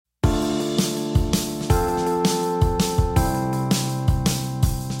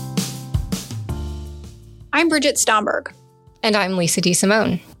I'm Bridget Stomberg. And I'm Lisa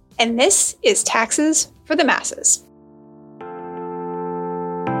DeSimone. And this is Taxes for the Masses.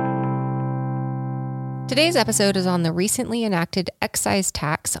 Today's episode is on the recently enacted excise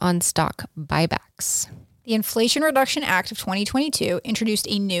tax on stock buybacks. The Inflation Reduction Act of 2022 introduced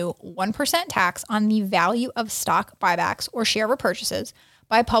a new 1% tax on the value of stock buybacks or share repurchases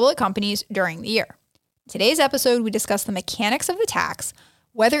by public companies during the year. In today's episode, we discuss the mechanics of the tax,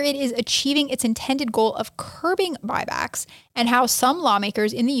 whether it is achieving its intended goal of curbing buybacks, and how some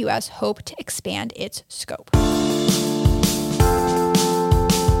lawmakers in the U.S. hope to expand its scope.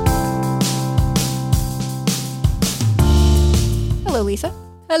 Hello, Lisa.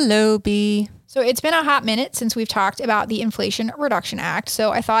 Hello, B. So it's been a hot minute since we've talked about the Inflation Reduction Act,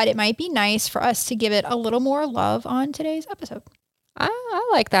 so I thought it might be nice for us to give it a little more love on today's episode. I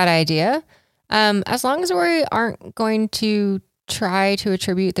like that idea. As long as we aren't going to try to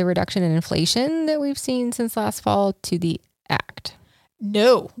attribute the reduction in inflation that we've seen since last fall to the act.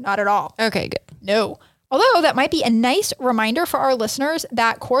 No, not at all. Okay, good. No. Although that might be a nice reminder for our listeners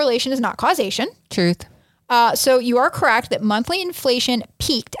that correlation is not causation. Truth. So you are correct that monthly inflation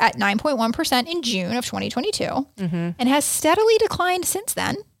peaked at 9.1% in June of 2022 and has steadily declined since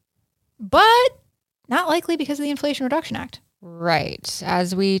then, but not likely because of the Inflation Reduction Act. Right.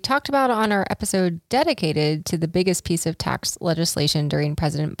 As we talked about on our episode dedicated to the biggest piece of tax legislation during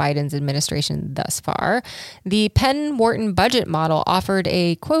President Biden's administration thus far, the Penn-Wharton budget model offered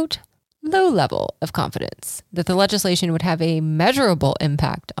a, quote, low level of confidence that the legislation would have a measurable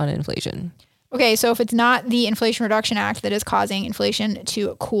impact on inflation. Okay, so if it's not the Inflation Reduction Act that is causing inflation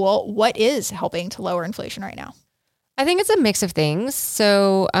to cool, what is helping to lower inflation right now? I think it's a mix of things.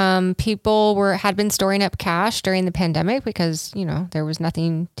 So people had been storing up cash during the pandemic because, there was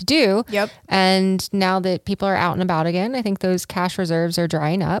nothing to do. Yep. And now that people are out and about again, I think those cash reserves are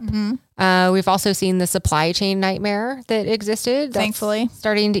drying up. We've also seen the supply chain nightmare that existed. Thankfully.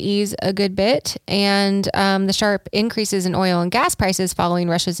 Starting to ease a good bit. And the sharp increases in oil and gas prices following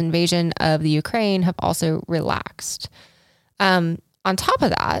Russia's invasion of the Ukraine have also relaxed. On top of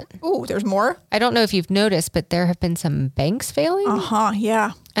that... Ooh, there's more? I don't know if you've noticed, but there have been some banks failing.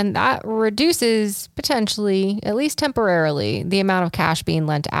 Yeah. And that reduces potentially, at least temporarily, the amount of cash being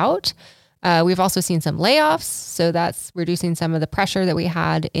lent out. We've also seen some layoffs, so that's reducing some of the pressure that we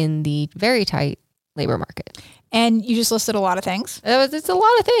had in the very tight labor market. And you just listed a lot of things. It's a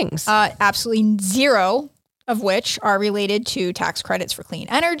lot of things. Absolutely zero of which are related to tax credits for clean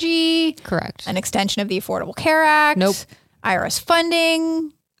energy. Correct. An extension of the Affordable Care Act. Nope. IRS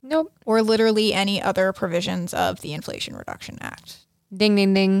funding. Nope. Or literally any other provisions of the Inflation Reduction Act. Ding,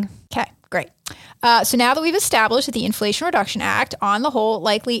 ding, ding. Okay, great. So now that we've established that the Inflation Reduction Act, on the whole,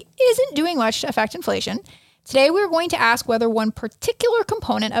 likely isn't doing much to affect inflation, today we're going to ask whether one particular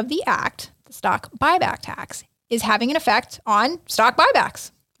component of the act, the Stock Buyback Tax, is having an effect on stock buybacks.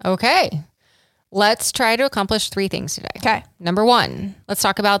 Okay. Let's try to accomplish three things today. Okay. Number one, let's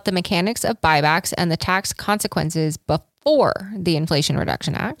talk about the mechanics of buybacks and the tax consequences before the Inflation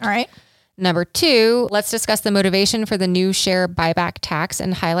Reduction Act. All right. Number two, let's discuss the motivation for the new share buyback tax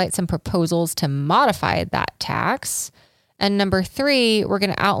and highlight some proposals to modify that tax. And number three, we're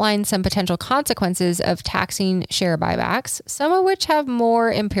going to outline some potential consequences of taxing share buybacks, some of which have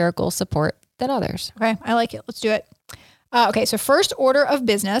more empirical support than others. Okay, I like it. Let's do it. Okay, so first order of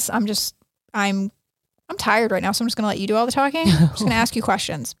business, I'm tired right now, so I'm just going to let you do all the talking. I'm just going to ask you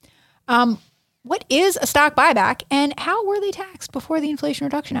questions. What is a stock buyback and how were they taxed before the Inflation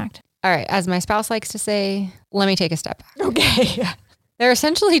Reduction Act? All right. As my spouse likes to say, let me take a step back. Okay. There are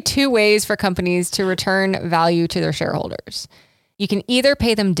essentially two ways for companies to return value to their shareholders. You can either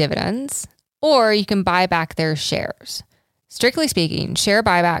pay them dividends or you can buy back their shares. Strictly speaking, share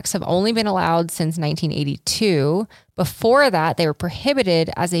buybacks have only been allowed since 1982. Before that, they were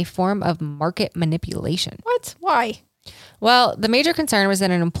prohibited as a form of market manipulation. What? Why? Well, the major concern was that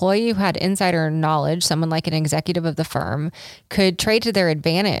an employee who had insider knowledge, someone like an executive of the firm, could trade to their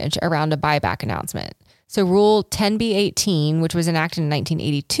advantage around a buyback announcement. So Rule 10b-18, which was enacted in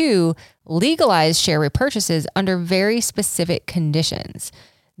 1982, legalized share repurchases under very specific conditions.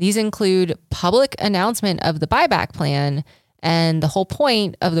 These include public announcement of the buyback plan, and the whole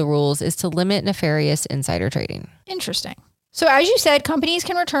point of the rules is to limit nefarious insider trading. Interesting. So as you said, companies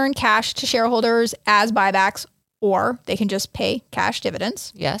can return cash to shareholders as buybacks, or they can just pay cash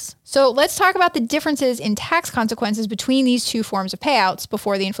dividends. Yes. So let's talk about the differences in tax consequences between these two forms of payouts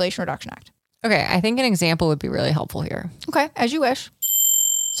before the Inflation Reduction Act. Okay, I think an example would be really helpful here. Okay, as you wish.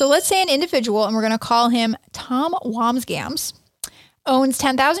 So let's say an individual, and we're going to call him Tom Wamsgams, owns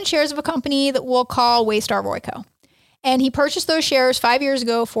 10,000 shares of a company that we'll call Waystar Royco. And he purchased those shares 5 years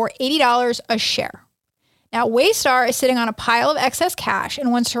ago for $80 a share. Now, Waystar is sitting on a pile of excess cash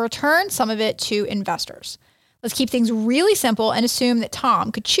and wants to return some of it to investors. Let's keep things really simple and assume that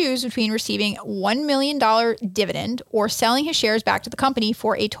Tom could choose between receiving $1 million dividend or selling his shares back to the company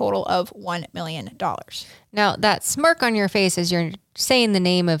for a total of $1 million. Now, that smirk on your face as you're saying the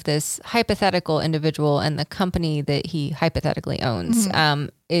name of this hypothetical individual and the company that he hypothetically owns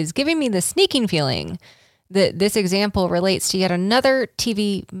is giving me the sneaking feeling that this example relates to yet another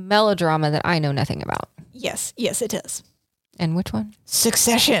TV melodrama that I know nothing about. Yes, it is. And which one?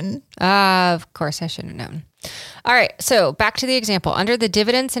 Succession. Of course, I should have known. All right, so back to the example. Under the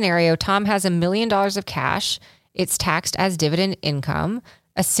dividend scenario, Tom has $1 million of cash. It's taxed as dividend income.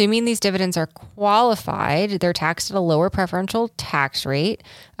 Assuming these dividends are qualified, they're taxed at a lower preferential tax rate.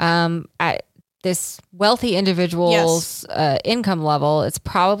 At this wealthy individual's income level, it's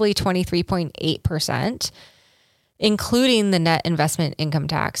probably 23.8%. Including the net investment income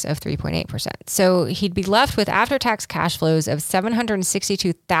tax of 3.8%. So he'd be left with after-tax cash flows of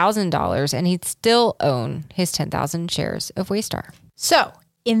 $762,000, and he'd still own his 10,000 shares of Waystar. So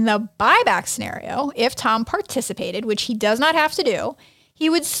in the buyback scenario, if Tom participated, which he does not have to do, he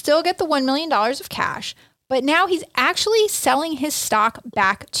would still get the $1 million of cash, but now he's actually selling his stock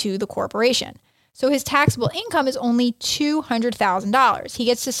back to the corporation. So his taxable income is only $200,000. He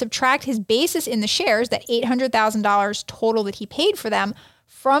gets to subtract his basis in the shares, that $800,000 total that he paid for them,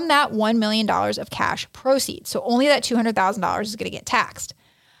 from that $1 million of cash proceeds. So only that $200,000 is going to get taxed.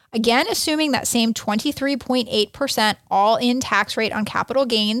 Again, assuming that same 23.8% all-in tax rate on capital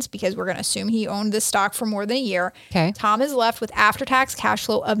gains, because we're going to assume he owned this stock for more than a year, Tom is left with after-tax cash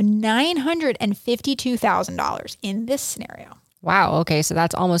flow of $952,000 in this scenario. Wow. Okay. So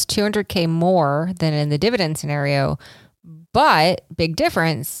that's almost $200K more than in the dividend scenario. But big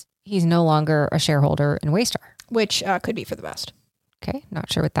difference, he's no longer a shareholder in Waystar. Which could be for the best. Okay.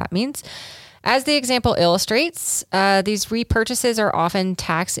 Not sure what that means. As the example illustrates, these repurchases are often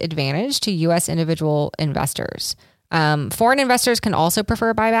tax advantage to U.S. individual investors. Foreign investors can also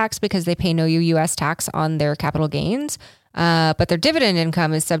prefer buybacks because they pay no U.S. tax on their capital gains. But their dividend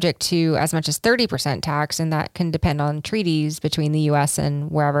income is subject to as much as 30% tax, and that can depend on treaties between the U.S.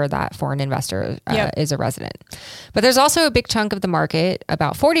 and wherever that foreign investor is a resident. But there's also a big chunk of the market,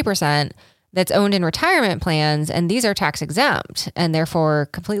 about 40%, that's owned in retirement plans, and these are tax exempt and therefore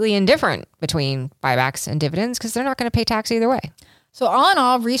completely indifferent between buybacks and dividends because they're not going to pay tax either way. So all in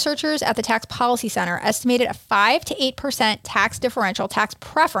all, researchers at the Tax Policy Center estimated a 5 to 8% tax differential, tax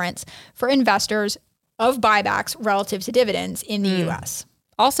preference for investors of buybacks relative to dividends in the U.S.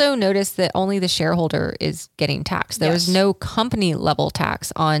 Also notice that only the shareholder is getting taxed. There is no company level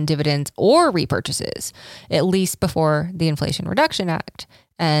tax on dividends or repurchases, at least before the Inflation Reduction Act.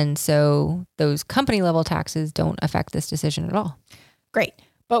 And so those company level taxes don't affect this decision at all. Great.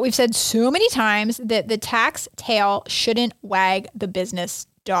 But we've said so many times that the tax tail shouldn't wag the business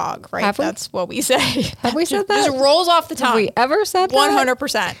dog, right? Have we? That's what we say. Have we said that? Just rolls off the tongue. Have we ever said that?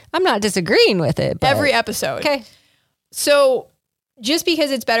 100%. I'm not disagreeing with it. But... Every episode. Okay. So just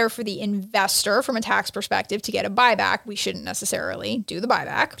because it's better for the investor from a tax perspective to get a buyback, we shouldn't necessarily do the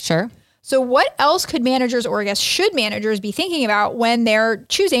buyback. Sure. So what else could managers, or I guess should managers, be thinking about when they're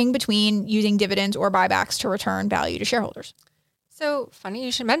choosing between using dividends or buybacks to return value to shareholders? So funny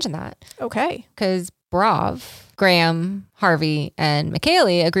you should mention that. Okay. Because Graham, Harvey, and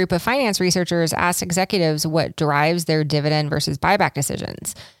McKaylee, a group of finance researchers, asked executives what drives their dividend versus buyback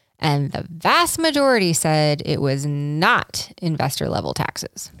decisions. And the vast majority said it was not investor level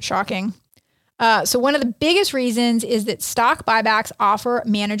taxes. Shocking. So one of the biggest reasons is that stock buybacks offer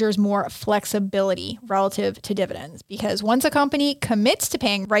managers more flexibility relative to dividends, because once a company commits to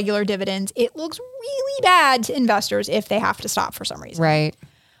paying regular dividends, it looks really bad to investors if they have to stop for some reason. Right.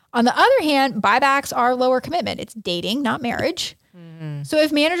 On the other hand, buybacks are lower commitment. It's dating, not marriage. Mm-hmm. So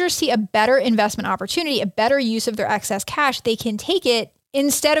if managers see a better investment opportunity, a better use of their excess cash, they can take it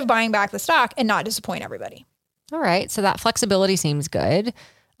instead of buying back the stock and not disappoint everybody. All right. So that flexibility seems good.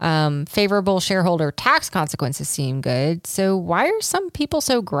 Favorable shareholder tax consequences seem good. So why are some people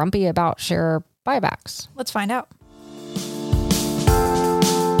so grumpy about share buybacks? Let's find out.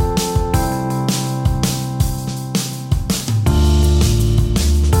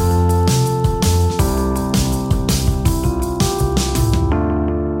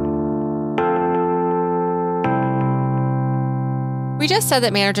 We just said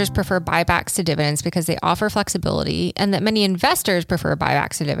that managers prefer buybacks to dividends because they offer flexibility, and that many investors prefer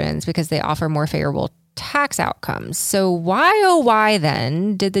buybacks to dividends because they offer more favorable tax outcomes. So why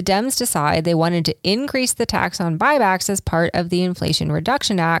then did the Dems decide they wanted to increase the tax on buybacks as part of the Inflation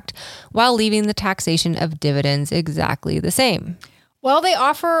Reduction Act while leaving the taxation of dividends exactly the same? Well, they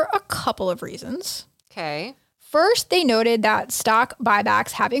offer a couple of reasons. Okay. First, they noted that stock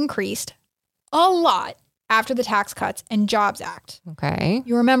buybacks have increased a lot after the Tax Cuts and Jobs Act. Okay.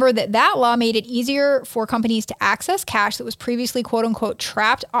 You remember that law made it easier for companies to access cash that was previously, quote unquote,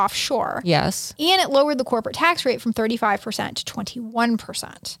 trapped offshore. Yes. And it lowered the corporate tax rate from 35% to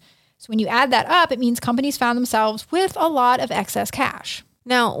 21%. So when you add that up, it means companies found themselves with a lot of excess cash.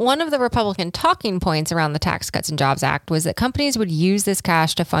 Now, one of the Republican talking points around the Tax Cuts and Jobs Act was that companies would use this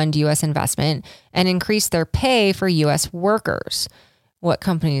cash to fund U.S. investment and increase their pay for U.S. workers. What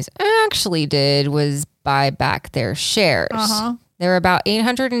companies actually did was buy back their shares. There were about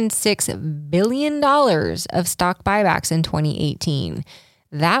 $806 billion of stock buybacks in 2018.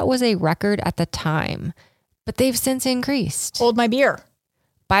 That was a record at the time, but they've since increased. Hold my beer.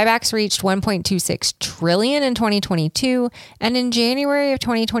 Buybacks reached $1.26 trillion in 2022, and in January of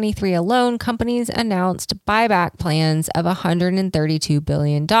 2023 alone, companies announced buyback plans of $132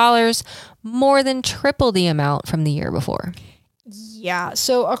 billion, more than triple the amount from the year before. Yeah.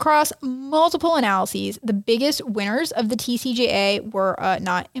 So across multiple analyses, the biggest winners of the TCJA were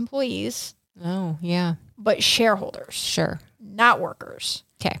not employees. Oh, yeah. But shareholders. Sure. Not workers.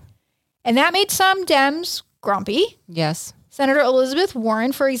 Okay. And that made some Dems grumpy. Yes. Senator Elizabeth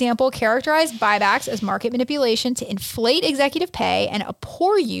Warren, for example, characterized buybacks as market manipulation to inflate executive pay and a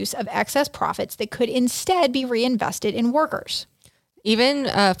poor use of excess profits that could instead be reinvested in workers. Even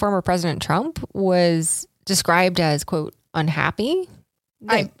former President Trump was described as, quote, unhappy.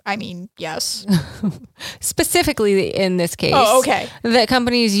 I mean, yes. Specifically in this case. Oh, okay. That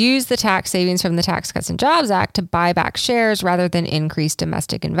companies use the tax savings from the Tax Cuts and Jobs Act to buy back shares rather than increase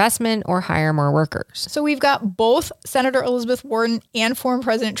domestic investment or hire more workers. So we've got both Senator Elizabeth Warren and former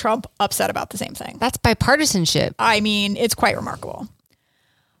President Trump upset about the same thing. That's bipartisanship. I mean, it's quite remarkable.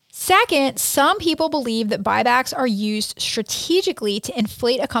 Second, some people believe that buybacks are used strategically to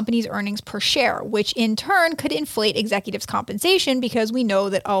inflate a company's earnings per share, which in turn could inflate executives' compensation because we know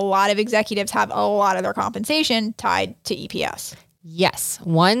that a lot of executives have a lot of their compensation tied to EPS. Yes.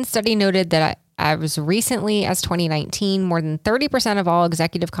 One study noted that as recently as 2019, more than 30% of all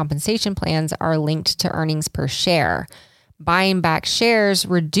executive compensation plans are linked to earnings per share. Buying back shares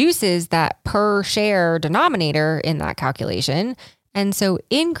reduces that per share denominator in that calculation, and so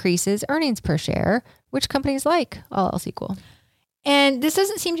increases earnings per share, which companies like, all else equal. And this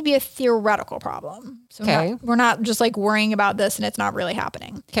doesn't seem to be a theoretical problem. So we're not just like worrying about this and it's not really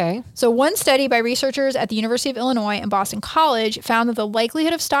happening. Okay. So one study by researchers at the University of Illinois and Boston College found that the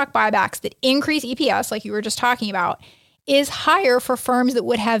likelihood of stock buybacks that increase EPS, like you were just talking about, is higher for firms that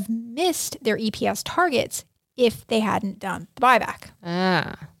would have missed their EPS targets if they hadn't done the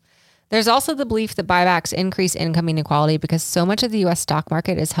buyback. There's also the belief that buybacks increase income inequality because so much of the U.S. stock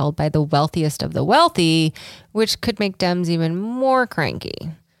market is held by the wealthiest of the wealthy, which could make Dems even more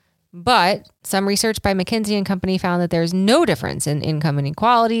cranky. But some research by McKinsey and Company found that there's no difference in income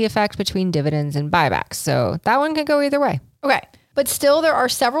inequality effect between dividends and buybacks. So that one could go either way. Okay. But still, there are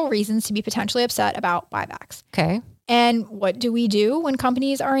several reasons to be potentially upset about buybacks. Okay. And what do we do when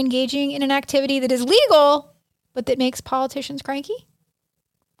companies are engaging in an activity that is legal, but that makes politicians cranky?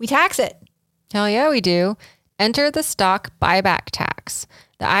 We tax it. Hell yeah, we do. Enter the Stock Buyback Tax.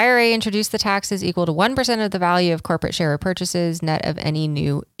 The IRA introduced the tax as equal to 1% of the value of corporate share purchases, net of any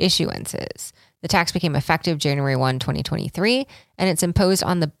new issuances. The tax became effective January 1, 2023, and it's imposed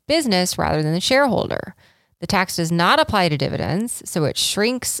on the business rather than the shareholder. The tax does not apply to dividends, so it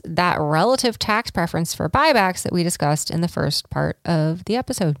shrinks that relative tax preference for buybacks that we discussed in the first part of the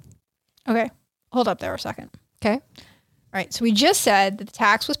episode. Okay. Hold up there a second. Okay. All right. So we just said that the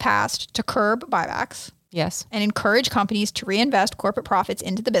tax was passed to curb buybacks. Yes. And encourage companies to reinvest corporate profits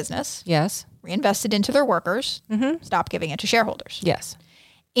into the business. Yes. Reinvest it into their workers. Mm-hmm. Stop giving it to shareholders. Yes.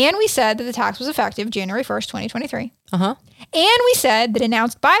 And we said that the tax was effective January 1st, 2023. Uh-huh. And we said that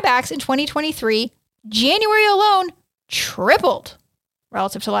announced buybacks in 2023, January alone, tripled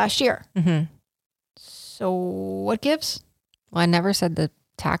relative to last year. Mm-hmm. So what gives? Well, I never said the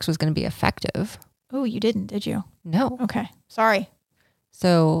tax was going to be effective. Oh, you didn't, did you? No. Okay. Sorry.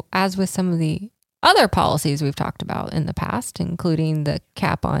 So as with some of the other policies we've talked about in the past, including the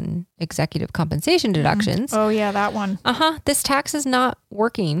cap on executive compensation deductions. Oh, yeah, that one. This tax is not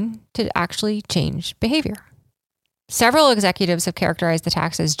working to actually change behavior. Several executives have characterized the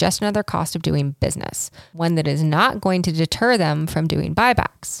tax as just another cost of doing business, one that is not going to deter them from doing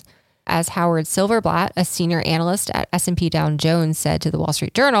buybacks. As Howard Silverblatt, a senior analyst at S&P Dow Jones, said to the Wall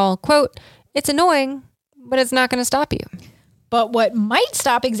Street Journal, quote, "It's annoying, but it's not going to stop you." But what might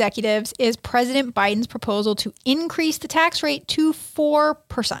stop executives is President Biden's proposal to increase the tax rate to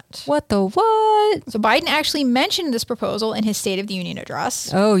 4%. What the what? So Biden actually mentioned this proposal in his State of the Union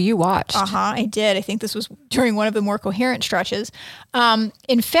address. Oh, you watched. I did. I think this was during one of the more coherent stretches.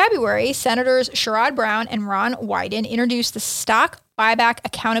 In February, Senators Sherrod Brown and Ron Wyden introduced the Stock Buyback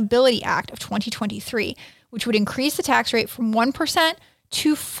Accountability Act of 2023, which would increase the tax rate from 1%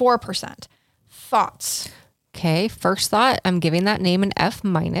 to 4%. Thoughts? Okay, first thought, I'm giving that name an F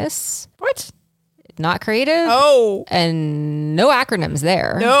minus. What? Not creative. Oh. And no acronyms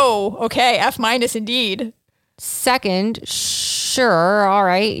there. No. Okay, F minus indeed. Second, sure, all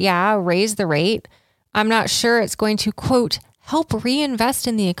right, yeah, raise the rate. I'm not sure it's going to, quote, help reinvest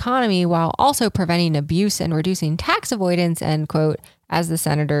in the economy while also preventing abuse and reducing tax avoidance, end quote, as the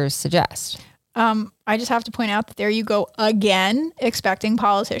senators suggest. I just have to point out that there you go again, expecting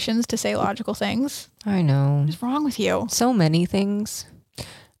politicians to say logical things. I know. What's wrong with you? So many things.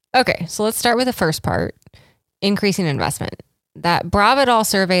 Okay, so let's start with the first part, increasing investment. That Bravadol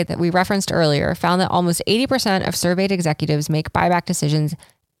survey that we referenced earlier found that almost 80% of surveyed executives make buyback decisions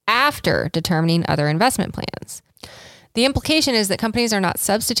after determining other investment plans. The implication is that companies are not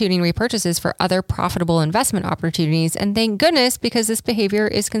substituting repurchases for other profitable investment opportunities, and thank goodness, because this behavior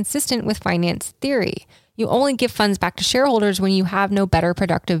is consistent with finance theory. You only give funds back to shareholders when you have no better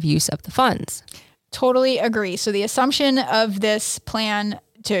productive use of the funds. Totally agree. So the assumption of this plan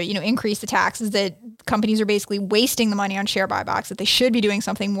to, increase the tax is that companies are basically wasting the money on share buybacks, that they should be doing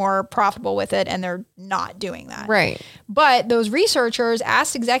something more profitable with it, and they're not doing that. Right. But those researchers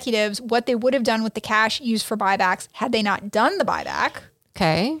asked executives what they would have done with the cash used for buybacks had they not done the buyback.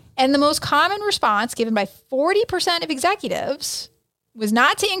 Okay. And the most common response given by 40% of executives was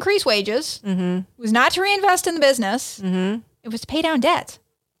not to increase wages, was not to reinvest in the business. It was to pay down debt.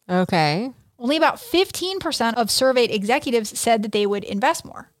 Okay. Only about 15% of surveyed executives said that they would invest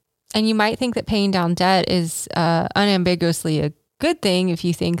more. And you might think that paying down debt is unambiguously a good thing if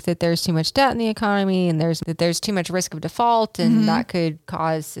you think that there's too much debt in the economy and there's too much risk of default, and that could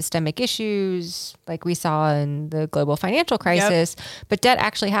cause systemic issues like we saw in the global financial crisis. Yep. But debt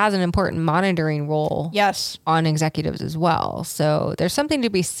actually has an important monitoring role on executives as well. So there's something to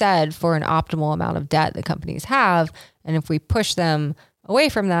be said for an optimal amount of debt that companies have. And if we push them away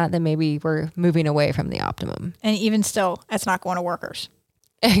from that, then maybe we're moving away from the optimum. And even still, that's not going to workers.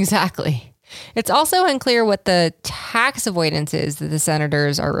 Exactly. It's also unclear what the tax avoidance is that the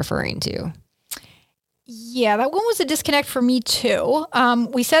senators are referring to. Yeah, that one was a disconnect for me too.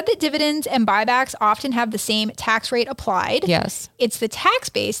 We said that dividends and buybacks often have the same tax rate applied. Yes. It's the tax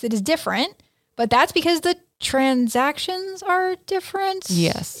base that is different, but that's because the transactions are different.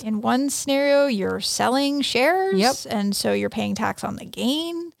 Yes. In one scenario, you're selling shares. Yep. And so you're paying tax on the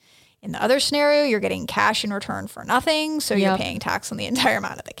gain. In the other scenario, you're getting cash in return for nothing. So you're paying tax on the entire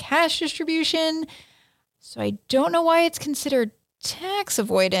amount of the cash distribution. So I don't know why it's considered tax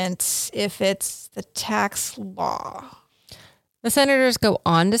avoidance if it's the tax law. The senators go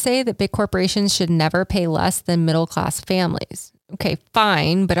on to say that big corporations should never pay less than middle-class families. Okay,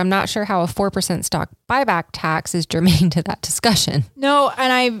 fine, but I'm not sure how a 4% stock buyback tax is germane to that discussion. No,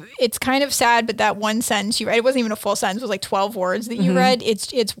 and it's kind of sad, but that one sentence you read, it wasn't even a full sentence, it was like 12 words that you read.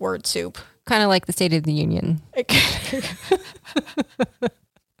 It's word soup. Kind of like the State of the Union.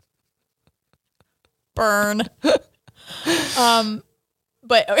 Burn.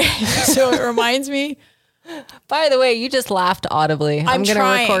 But okay, so it reminds me. By the way, you just laughed audibly. I'm going to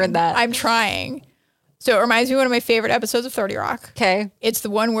record that. I'm trying. So it reminds me of one of my favorite episodes of 30 Rock. Okay. It's the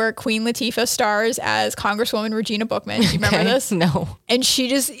one where Queen Latifah stars as Congresswoman Regina Bookman. Do you remember this? No. And she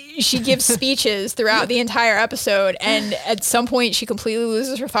gives speeches throughout the entire episode. And at some point she completely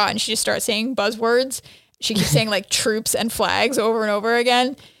loses her thought and she just starts saying buzzwords. She keeps saying like troops and flags over and over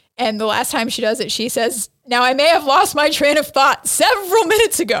again. And the last time she does it, she says, "Now I may have lost my train of thought several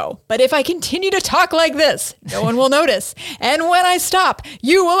minutes ago, but if I continue to talk like this, no one will notice. And when I stop,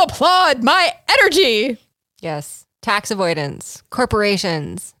 you will applaud my energy." Yes. Tax avoidance,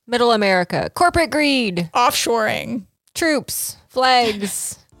 corporations, middle America, corporate greed, offshoring, troops,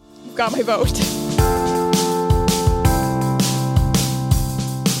 flags. You've got my vote.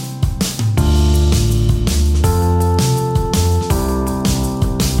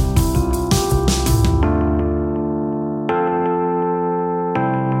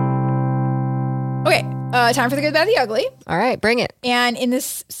 Time for the good, bad, the ugly. All right, bring it. And in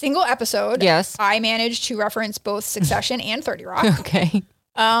this single episode, yes, I managed to reference both Succession and 30 Rock. Okay.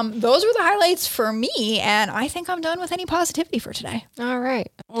 Those were the highlights for me, and I think I'm done with any positivity for today. All right.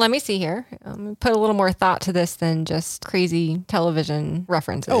 Let me see here. Put a little more thought to this than just crazy television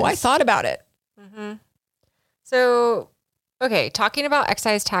references. Oh, I thought about it. So Okay, talking about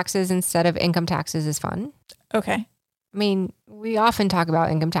excise taxes instead of income taxes is fun. Okay. I mean, we often talk about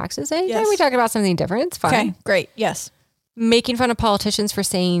income taxes. Anytime Yes. we talk about something different, it's fun. Okay, great. Yes. Making fun of politicians for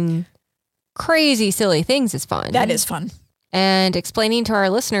saying crazy, silly things is fun. That is fun. And explaining to our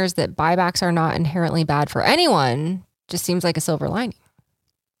listeners that buybacks are not inherently bad for anyone just seems like a silver lining.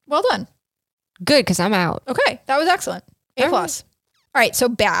 Well done. Good, because I'm out. Okay, that was excellent. A+. All All right, so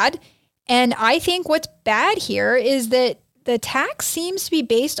bad. And I think what's bad here is that the tax seems to be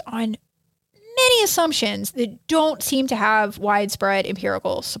based on many assumptions that don't seem to have widespread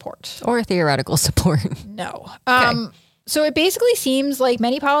empirical support. Or theoretical support. No. Okay. So it basically seems like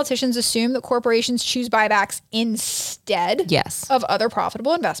many politicians assume that corporations choose buybacks instead Yes. of other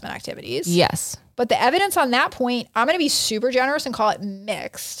profitable investment activities. Yes. But the evidence on that point, I'm going to be super generous and call it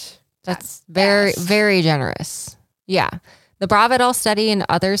mixed. That's very, best. very generous. Yeah. The Bravidel study and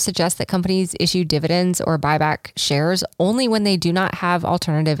others suggest that companies issue dividends or buyback shares only when they do not have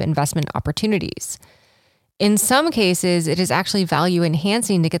alternative investment opportunities. In some cases, it is actually value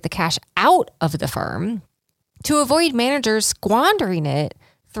enhancing to get the cash out of the firm to avoid managers squandering it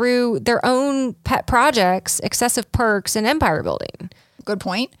through their own pet projects, excessive perks, and empire building. Good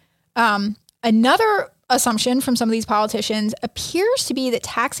point. Another assumption from some of these politicians appears to be that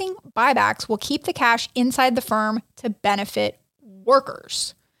taxing buybacks will keep the cash inside the firm to benefit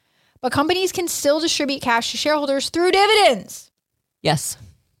workers. But companies can still distribute cash to shareholders through dividends. Yes.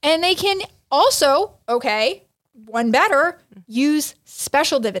 And they can also, one better, use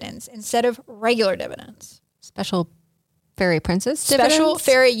special dividends instead of regular dividends. Special fairy princess Special dividends?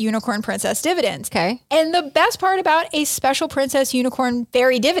 fairy unicorn princess dividends. Okay. And the best part about a special princess unicorn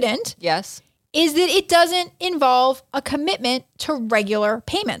fairy dividend Yes. is that it doesn't involve a commitment to regular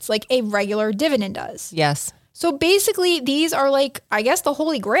payments like a regular dividend does. Yes. So basically, these are like, I guess, the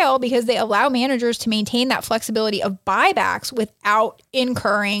holy grail because they allow managers to maintain that flexibility of buybacks without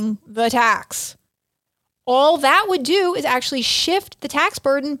incurring the tax. All that would do is actually shift the tax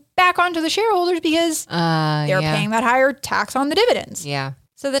burden back onto the shareholders because they're paying that higher tax on the dividends. Yeah.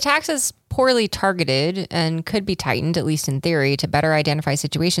 So the tax is poorly targeted and could be tightened, at least in theory, to better identify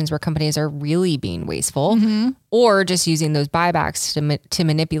situations where companies are really being wasteful or just using those buybacks to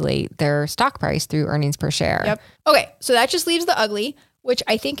manipulate their stock price through earnings per share. Yep. Okay, so that just leaves the ugly, which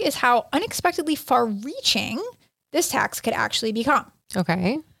I think is how unexpectedly far-reaching this tax could actually become.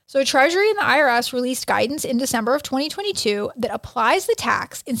 Okay. So Treasury and the IRS released guidance in December of 2022 that applies the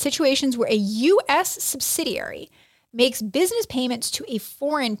tax in situations where a U.S. subsidiary makes business payments to a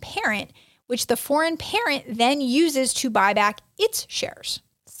foreign parent, which the foreign parent then uses to buy back its shares.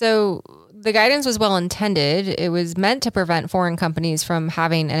 So the guidance was well intended. It was meant to prevent foreign companies from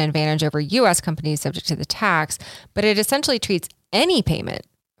having an advantage over U.S. companies subject to the tax, but it essentially treats any payment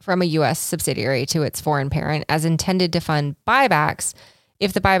from a U.S. subsidiary to its foreign parent as intended to fund buybacks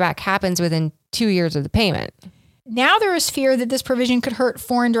if the buyback happens within 2 years of the payment. Now there is fear that this provision could hurt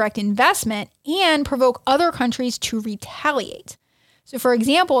foreign direct investment and provoke other countries to retaliate. So for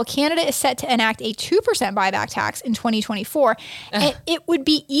example, Canada is set to enact a 2% buyback tax in 2024, and it would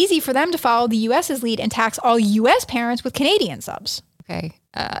be easy for them to follow the US's lead and tax all US parents with Canadian subs. Okay.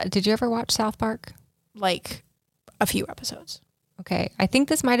 Did you ever watch South Park? Like a few episodes. Okay. I think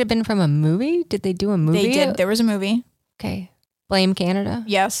this might have been from a movie. Did they do a movie? They did. There was a movie. Okay. Blame Canada?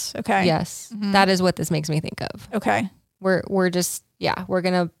 Yes. Okay. Yes. That is what this makes me think of. Okay. We're just, we're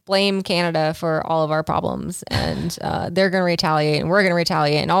going to blame Canada for all of our problems and they're going to retaliate and we're going to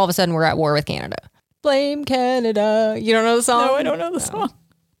retaliate. And all of a sudden we're at war with Canada. Blame Canada. You don't know the song? No, I don't know the song.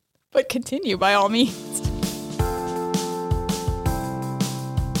 But continue by all means.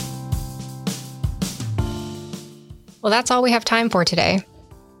 Well, that's all we have time for today.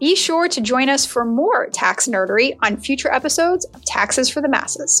 Be sure to join us for more tax nerdery on future episodes of Taxes for the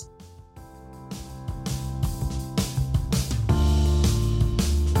Masses.